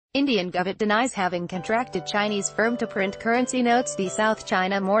Indian Gov't denies having contracted Chinese firm to print currency notes. The South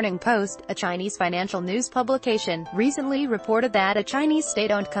China Morning Post, a Chinese financial news publication, recently reported that a Chinese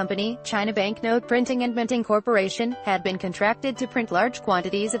state-owned company, China Banknote Printing and Minting Corporation, had been contracted to print large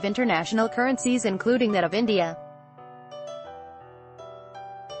quantities of international currencies including that of India.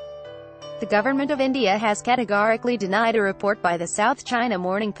 The government of India has categorically denied a report by the South China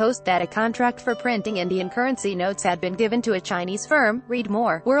Morning Post that a contract for printing Indian currency notes had been given to a Chinese firm. Read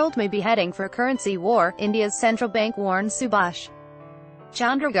more. World may be heading for currency war, India's central bank warns. Subhash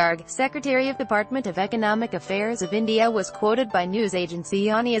Chandra Garg, Secretary of Department of Economic Affairs of India, was quoted by news agency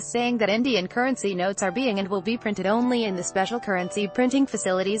ANI as saying that Indian currency notes are being and will be printed only in the special currency printing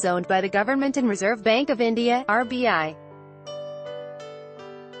facilities owned by the Government and Reserve Bank of India, RBI.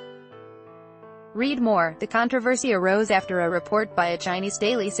 Read more. The controversy arose after a report by a Chinese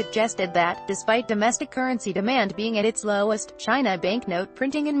daily suggested that, despite domestic currency demand being at its lowest, China Banknote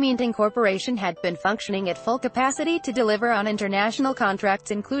Printing and Minting Corporation had been functioning at full capacity to deliver on international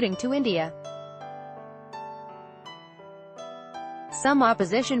contracts including to India. Some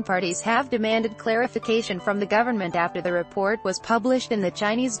opposition parties have demanded clarification from the government after the report was published in the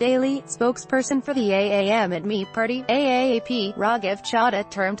Chinese daily. Spokesperson for the AAM Party, AAP, Raghav Chadha,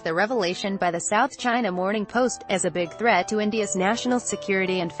 termed the revelation by the South China Morning Post as a big threat to India's national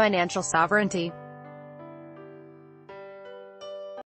security and financial sovereignty.